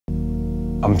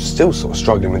I'm still sort of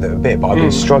struggling with it a bit, but I've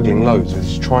been struggling loads with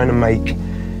just trying to make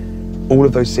all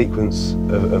of those sequence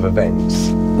of events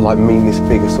like mean this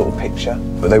bigger sort of picture,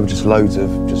 but they were just loads of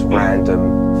just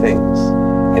random things.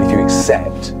 And if you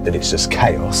accept that it's just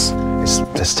chaos, it's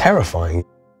just terrifying.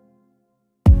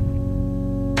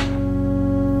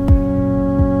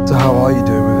 So how are you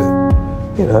doing with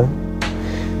it? You know,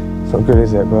 it's not good,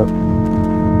 is it? But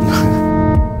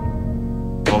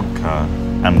vodka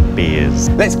and beers.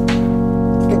 Let's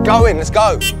get going. Let's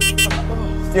go.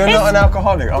 You're not an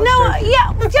alcoholic. No,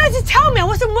 yeah, just tell me. I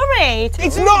wasn't worried.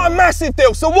 It's not a massive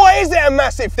deal. So what is it a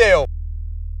massive deal?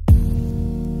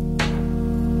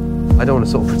 I don't want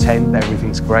to sort of pretend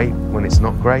everything's great when it's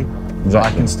not great. Exactly. But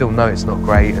I can still know it's not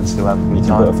great and still have a good You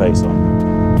time. can put a face on.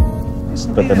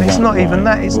 It's not even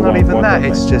that. It's not even that.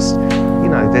 It's just, you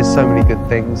know, there's so many good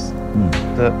things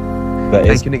that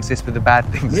they can exist with the bad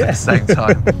things at the same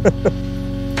time.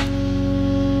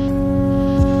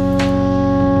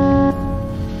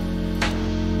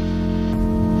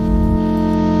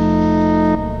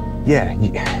 Yeah.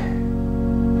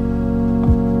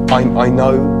 I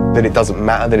know that it doesn't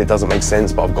matter, that it doesn't make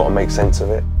sense, but I've got to make sense of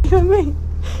it. What does that even mean?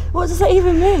 What does that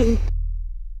even mean?